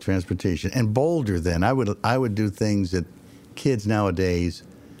public transportation. And bolder then, I would do things that kids nowadays,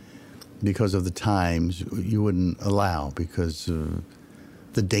 because of the times, you wouldn't allow because of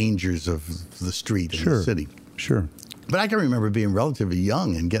the dangers of the street in the city. Sure. But I can remember being relatively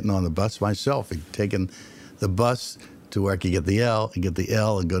young and getting on the bus myself and taking the bus to where I could get the L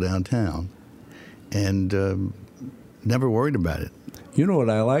and go downtown. And never worried about it. You know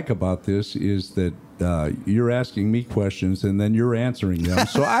what I like about this is that you're asking me questions and then you're answering them,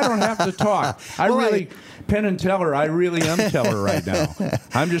 so I don't have to talk. Penn and Teller, I really am Teller right now.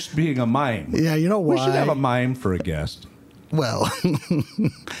 I'm just being a mime. Yeah, you know why? We should have a mime for a guest. Well,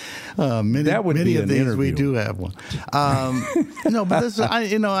 many of these interview. We do have one. No, but this,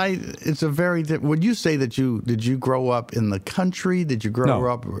 it's a very. Would you say that did you grow up in the country? Did you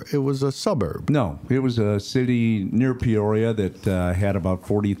grow up? It was a suburb. No, it was a city near Peoria that had about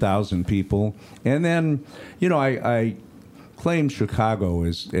 40,000 people, and then I claimed Chicago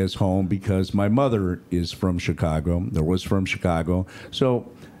as home because my mother is from Chicago, or was from Chicago, so.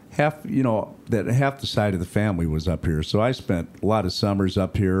 Half the side of the family was up here, so I spent a lot of summers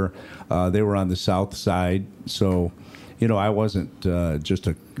up here. They were on the south side, so I wasn't just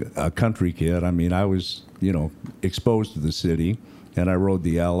a country kid. I mean, I was exposed to the city, and I rode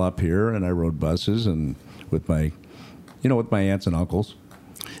the L up here, and I rode buses, and with my aunts and uncles.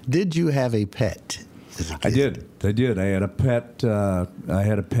 Did you have a pet? I did. I had a pet. I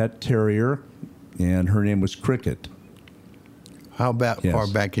had a pet terrier, and her name was Cricket. How far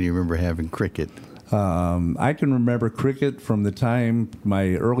back can you remember having Cricket? I can remember Cricket from the time,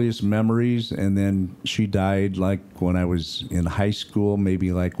 my earliest memories, and then she died like when I was in high school,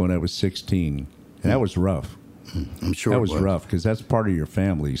 maybe like when I was 16. And that was rough. I'm sure that was rough because that's part of your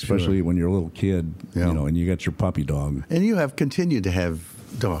family, especially when you're a little kid, and you got your puppy dog. And you have continued to have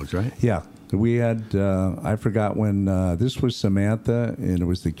dogs, right? Yeah. We had, I forgot when, this was Samantha, and it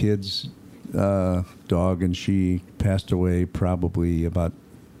was the kids' dog, and she passed away probably about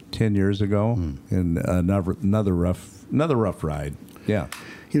 10 years ago, and another rough ride. Yeah,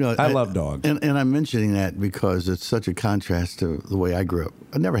 I love dogs, and I'm mentioning that because it's such a contrast to the way I grew up.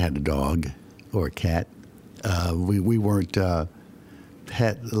 I never had a dog or a cat. We weren't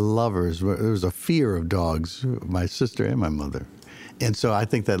pet lovers. There was a fear of dogs, my sister and my mother, and so I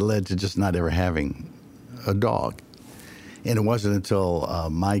think that led to just not ever having a dog. And it wasn't until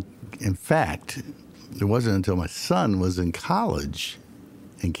it wasn't until my son was in college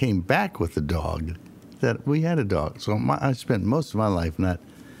and came back with the dog that we had a dog. So I spent most of my life not.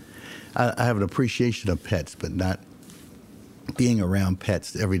 I have an appreciation of pets, but not being around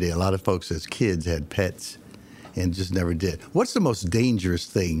pets every day. A lot of folks as kids had pets and just never did. What's the most dangerous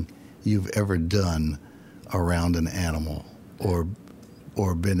thing you've ever done around an animal or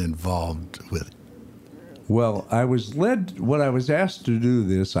been involved with? Well, when I was asked to do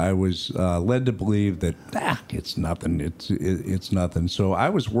this, I was led to believe that it's nothing. It's nothing. So I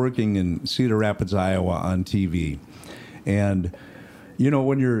was working in Cedar Rapids, Iowa, on TV, and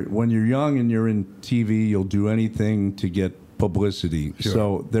when you're young and you're in TV, you'll do anything to get publicity. Sure.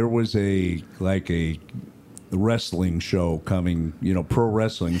 So there was a wrestling show coming, pro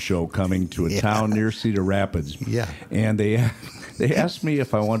wrestling show coming to a town near Cedar Rapids. Yeah, and they asked me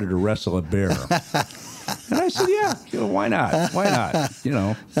if I wanted to wrestle a bear. And I said, yeah, why not? Why not?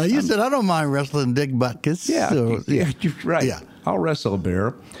 Now you said, I don't mind wrestling Dick Butkus. Yeah, you're right. Yeah. I'll wrestle a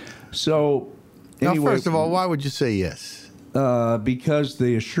bear. So, anyway, now, first of all, why would you say yes? Because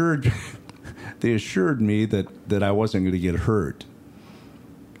they assured me that I wasn't going to get hurt.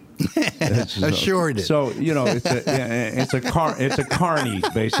 Assured it. So it's a carny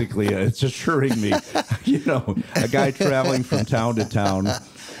basically. It's assuring me, a guy traveling from town to town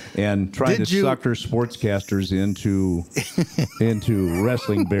and trying to sucker sportscasters into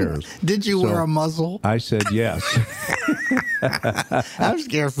wrestling bears. Did you wear a muzzle? I said yes. I'm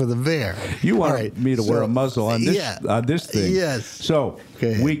scared for the bear. You want me to wear a muzzle on this thing? Yes. So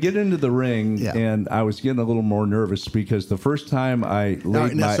we get into the ring, and I was getting a little more nervous because the first time I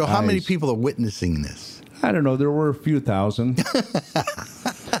laid my eyes. So how many people are witnessing this? I don't know. There were a few thousand.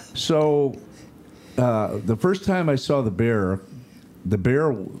 So the first time I saw the bear,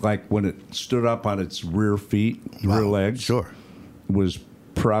 like when it stood up on its rear legs, was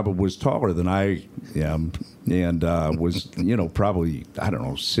taller than I am, and was probably, I don't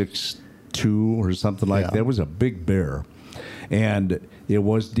know, 6'2" or something like that. It was a big bear, and it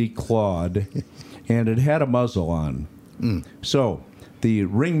was declawed, and it had a muzzle on. So the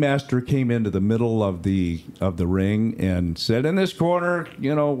ringmaster came into the middle of the ring and said, "In this corner,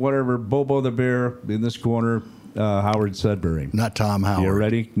 whatever, Bobo the bear. In this corner, Howard Sudbury." Not Tom Howard. You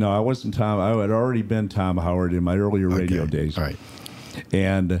ready? No, I wasn't Tom. I had already been Tom Howard in my earlier radio days. All right.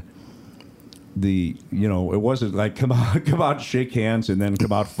 And it wasn't like come out, shake hands, and then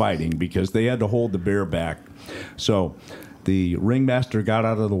come out fighting, because they had to hold the bear back. So the ringmaster got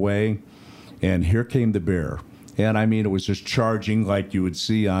out of the way, and here came the bear. And I mean, it was just charging like you would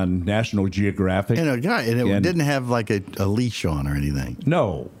see on National Geographic. And it didn't have like a leash on or anything.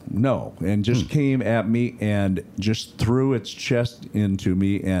 No. And just came at me and just threw its chest into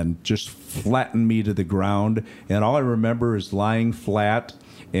me and just flattened me to the ground. And all I remember is lying flat,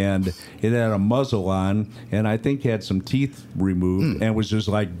 and it had a muzzle on, and I think had some teeth removed, and was just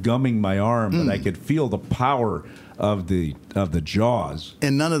like gumming my arm, and I could feel the power of the jaws.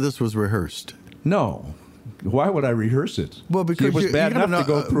 And none of this was rehearsed. No. Why would I rehearse it? Well, because it was bad enough to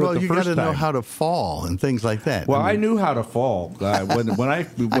go through it the first time. You got to know how to fall and things like that. Well, I knew how to fall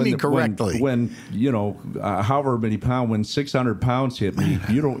when correctly. When however many pounds, when 600 pounds hit me,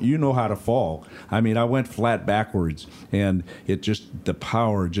 you know how to fall. I mean, I went flat backwards, and the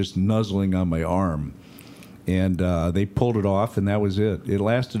power just nuzzling on my arm. And they pulled it off, and that was it. It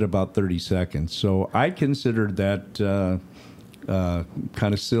lasted about 30 seconds. So I considered that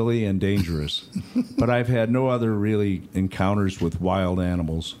kind of silly and dangerous. But I've had no other really encounters with wild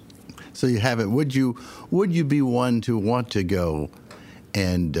animals. So you haven't. Would you be one to want to go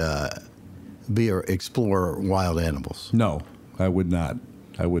and explore wild animals? No, I would not.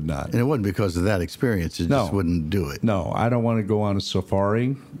 And it wasn't because of that experience. You just wouldn't do it. No, I don't want to go on a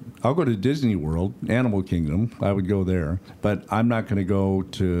safari. I'll go to Disney World, Animal Kingdom. I would go there. But I'm not going to go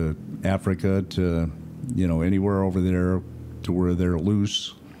to Africa, to anywhere over there to where they're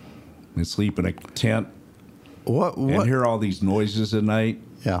loose and sleep in a tent. What? And hear all these noises at night.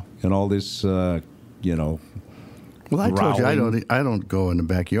 Yeah. And all this, Well, I told you I don't go in the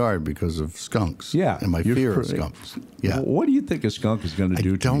backyard because of skunks. Yeah. And my fear of skunks. Yeah. What do you think a skunk is going to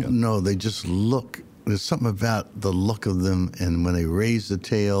do to you? I don't know. They just look. There's something about the look of them, and when they raise the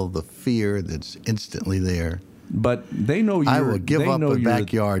tail, the fear that's instantly there. But they know you're. I would give up a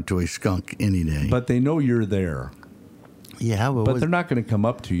backyard to a skunk any day. But they know you're there. Yeah, but they're not going to come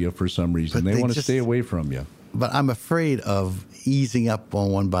up to you for some reason. They want to stay away from you. But I'm afraid of easing up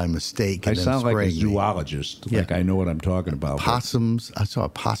on one by mistake. And I sound like a zoologist. Yeah. Like I know what I'm talking about. Possums. I saw a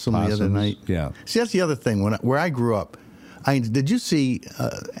possum the other night. Yeah. See, that's the other thing. Where I grew up, did you see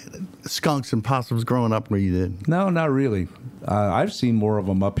skunks and possums growing up where you did? No, not really. I've seen more of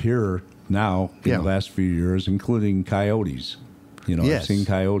them up here now in the last few years, including coyotes. I've seen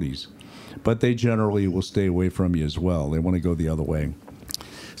coyotes. but they generally will stay away from you as well. They want to go the other way.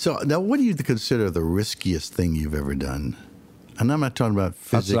 So now, what do you consider the riskiest thing you've ever done? And I'm not talking about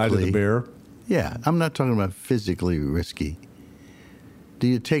physically. Outside of the bear? Yeah, I'm not talking about physically risky. Do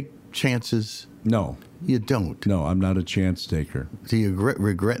you take chances? No. You don't? No, I'm not a chance taker. Do you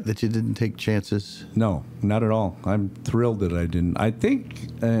regret that you didn't take chances? No, not at all. I'm thrilled that I didn't. I think,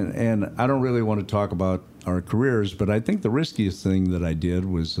 and I don't really want to talk about our careers, but I think the riskiest thing that I did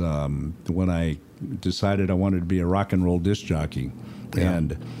was when I decided I wanted to be a rock and roll disc jockey. Yeah.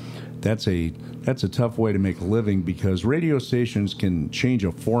 And that's a tough way to make a living because radio stations can change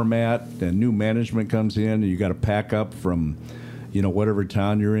a format and new management comes in and you got to pack up from, whatever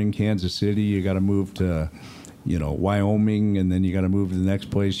town you're in, Kansas City, you got to move to, Wyoming, and then you got to move to the next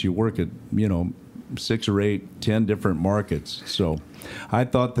place. You work at, 6 or 8, 10 different markets. So I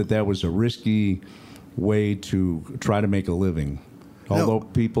thought that was a risky way to try to make a living. Although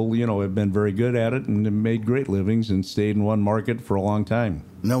people, have been very good at it and have made great livings and stayed in one market for a long time.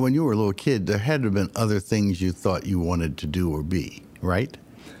 Now, when you were a little kid, there had to have been other things you thought you wanted to do or be, right?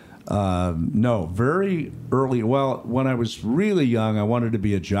 No, very early. Well, when I was really young, I wanted to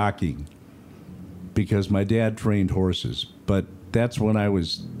be a jockey because my dad trained horses. But that's when I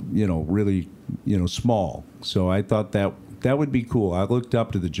was, really, small. So I thought that would be cool. I looked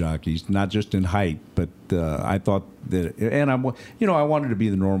up to the jockeys, not just in height, but I thought that, and I wanted to be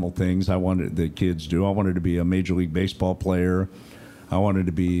the normal things the kids do. I wanted to be a Major League Baseball player. I wanted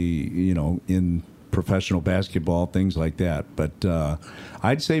to be, in professional basketball, things like that. But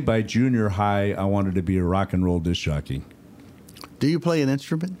I'd say by junior high, I wanted to be a rock and roll disc jockey. Do you play an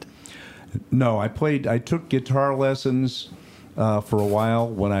instrument? No, I took guitar lessons for a while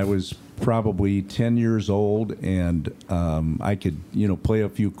when I was probably 10 years old, and I could, play a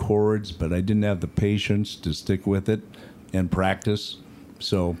few chords, but I didn't have the patience to stick with it and practice.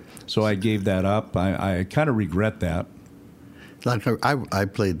 So I gave that up. I kind of regret that. Like I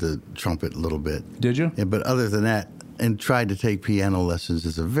played the trumpet a little bit. Did you? Yeah, but other than that, and tried to take piano lessons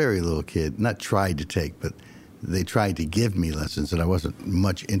as a very little kid. Not tried to take, but they tried to give me lessons that I wasn't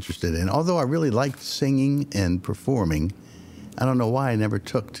much interested in. Although I really liked singing and performing, I don't know why I never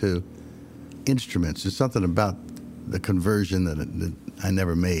took to instruments. There's something about the conversion that I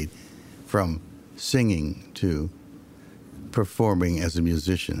never made from singing to performing as a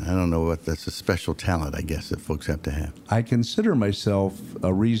musician. I don't know what that's a special talent, I guess, that folks have to have. I consider myself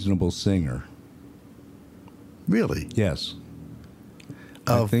a reasonable singer. Really? Yes.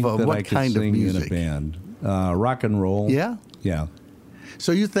 Of I think that what I could kind sing of music? in a band. Rock and roll. Yeah? Yeah.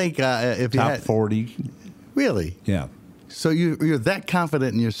 So you think if you Top had... 40. Really? Yeah. So you're that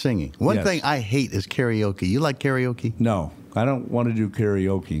confident in your singing. One Yes. thing I hate is karaoke. You like karaoke? No, I don't want to do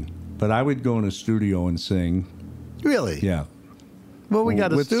karaoke, but I would go in a studio and sing. Really? Yeah. Well, we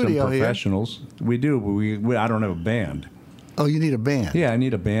got a with studio some here. professionals. We do, but I don't have a band. Oh, you need a band? Yeah, I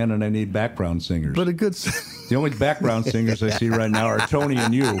need a band and I need background singers. But a good... The only background singers I see right now are Tony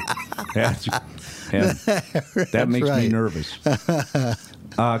and you. And that makes me nervous.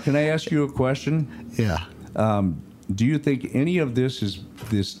 Can I ask you a question? Yeah. Do you think any of this is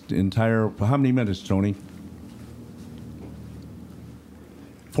this entire... How many minutes, Tony?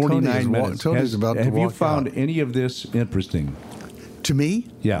 49 minutes. Tony's about to Have you walk found out. any of this interesting? To me?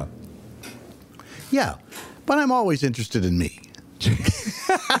 Yeah. Yeah. But I'm always interested in me.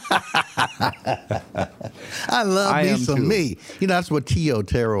 I love me some me. That's what Tio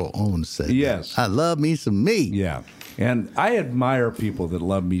Terrell Owens said. Yes. I love me some me. Yeah. And I admire people that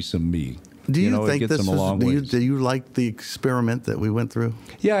love me some me. Do you think it gets this them a long ways. do you like the experiment that we went through?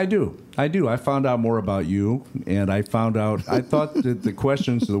 Yeah, I do. I found out more about you, and I thought that the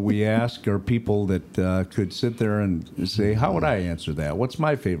questions that we ask are people that could sit there and say, how would I answer that? What's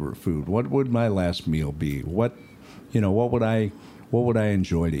my favorite food? What would my last meal be? What would I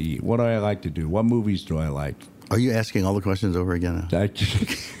enjoy to eat? What do I like to do? What movies do I like? Are you asking all the questions over again now?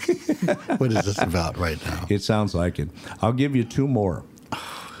 What is this about right now? It sounds like it. I'll give you 2 more.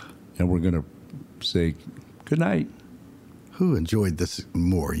 And we're going to say good night. Who enjoyed this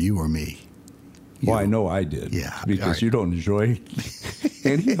more, you or me? Well, I know I did. Yeah. Because right. you don't enjoy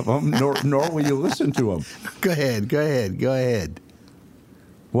any of them, nor will you listen to them. Go ahead.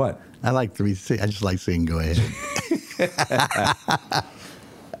 What? I just like saying go ahead.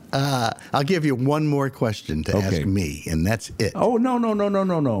 I'll give you one more question to ask me, and that's it. Oh,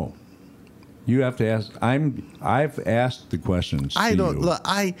 no. You have to ask. I've asked the questions. I don't you. look.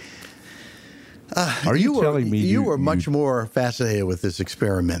 Are you telling me you were much more fascinated with this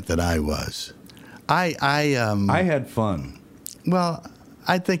experiment than I was? I had fun. Well,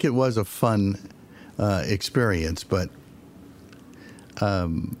 I think it was a fun experience, but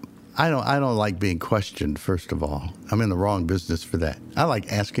I I don't like being questioned, first of all. I'm in the wrong business for that. I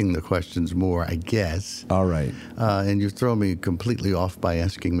like asking the questions more, I guess. All right. And you throw me completely off by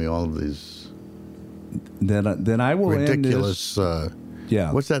asking me all of these Then I will ridiculous, end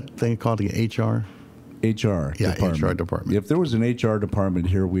this. What's that thing called again? HR? HR Yeah, department. HR department. If there was an HR department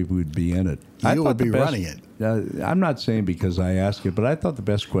here, we would be in it. You would be running it. I'm not saying because I asked it, but I thought the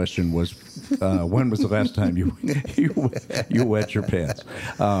best question was, when was the last time you wet your pants?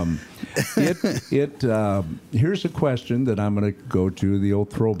 Here's a question that I'm going to go to, the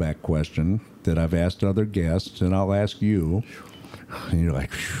old throwback question that I've asked other guests, and I'll ask you. And you're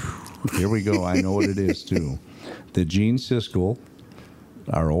like, here we go. I know what it is, too. The Gene Siskel,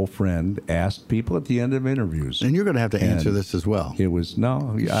 our old friend, asked people at the end of interviews. And you're going to have to answer this as well. It was,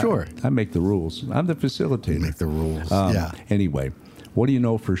 Sure. I make the rules. I'm the facilitator. You make the rules, yeah. Anyway, what do you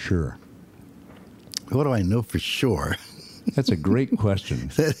know for sure? What do I know for sure? That's a great question.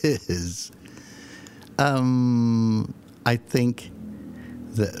 That is. I think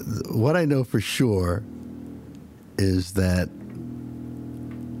that what I know for sure is that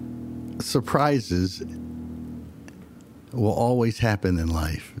surprises will always happen in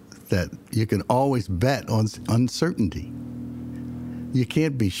life, that you can always bet on uncertainty. You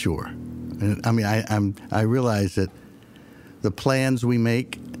can't be sure. And I mean, I realize that the plans we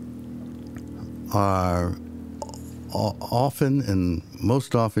make are often and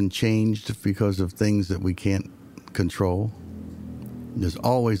most often changed because of things that we can't control. There's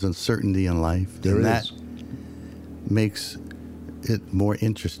always uncertainty in life. There and is. That makes it more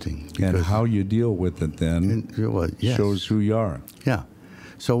interesting. And how you deal with it then shows who you are. Yeah.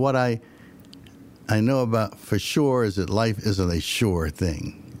 So what I know about for sure is that life isn't a sure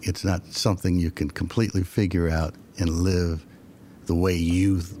thing. It's not something you can completely figure out and live the way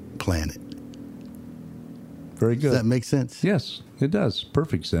you plan it. Very good. Does that make sense? Yes, it does.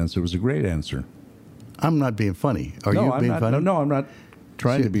 Perfect sense. It was a great answer. I'm not being funny. Are you being funny? No, I'm not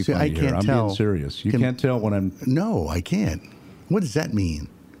trying to be funny here. I'm being serious. You can't tell when I'm... No, I can't. What does that mean?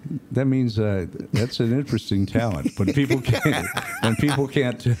 That means that's an interesting talent, but people can't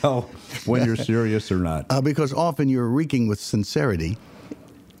tell when you're serious or not. Because often you're reeking with sincerity,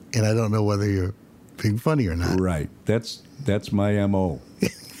 and I don't know whether you're being funny or not. Right. That's my MO.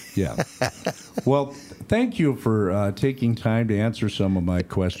 Yeah. Well, thank you for taking time to answer some of my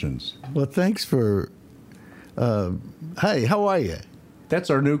questions. Well, thanks for. Hey, how are you? That's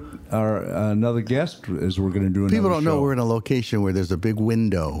our another guest as we're going to do another People don't know show. we're in a location where there's a big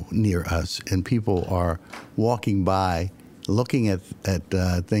window near us, and people are walking by, looking at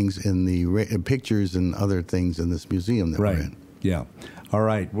things in the pictures and other things in this museum that we're in. Yeah. All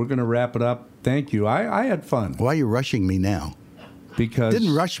right. We're going to wrap it up. Thank you. I had fun. Why are you rushing me now? Because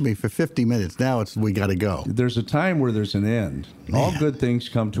didn't rush me for 50 minutes. Now we got to go. There's a time where there's an end. Man. All good things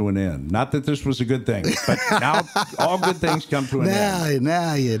come to an end. Not that this was a good thing, but now all good things come to an end.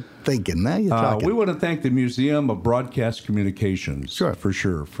 Now you're thinking. Now you're talking. We want to thank the Museum of Broadcast Communications,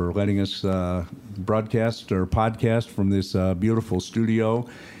 for letting us broadcast or podcast from this beautiful studio.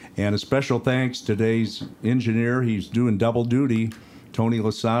 And a special thanks to today's engineer. He's doing double duty. Tony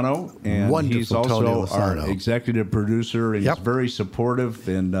Lasano, and Wonderful he's also our executive producer, and he's very supportive,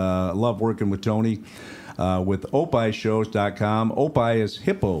 and love working with Tony. With opishows.com. Opie is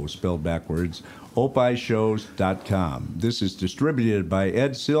hippo spelled backwards. opishows.com. This is distributed by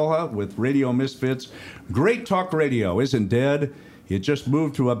Ed Silha with Radio Misfits. Great talk radio isn't dead. It just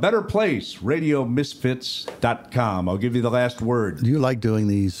moved to a better place, radiomisfits.com. I'll give you the last word. Do you like doing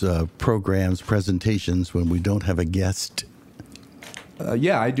these programs, presentations, when we don't have a guest?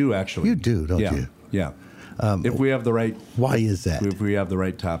 Yeah, I do, actually. You do, don't you? Yeah. If we have the right... Why is that? If we have the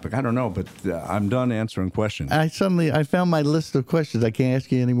right topic. I don't know, but I'm done answering questions. I found my list of questions. I can't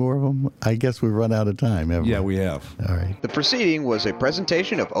ask you any more of them. I guess we've run out of time, haven't we? Yeah, we have. All right. The proceeding was a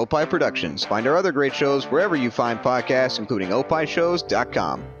presentation of Opie Productions. Find our other great shows wherever you find podcasts, including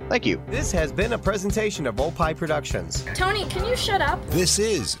opishows.com. Thank you. This has been a presentation of Opie Productions. Tony, can you shut up? This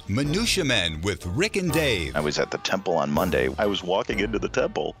is Minutia Men with Rick and Dave. I was at the temple on Monday. I was walking into the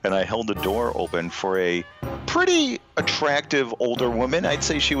temple, and I held the door open for a pretty attractive older woman. I'd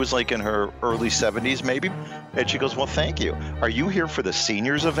say she was like in her early 70s, maybe. And she goes, well, thank you. Are you here for the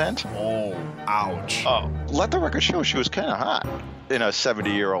seniors event? Oh, ouch. Oh, let the record show she was kind of hot in a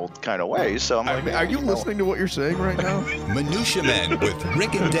 70-year-old kind of way. So I'm like, are you listening to what you're saying right now? Minutia Men with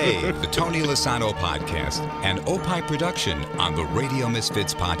Rick and Dave, the Tony Lasano podcast, and Opie production on the Radio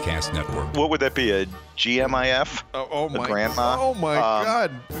Misfits Podcast Network. What would that be, a GMIF? Oh my grandma? Oh my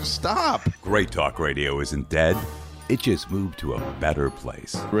God, stop. Great talk radio isn't dead. It just moved to a better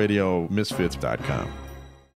place. RadioMisfits.com.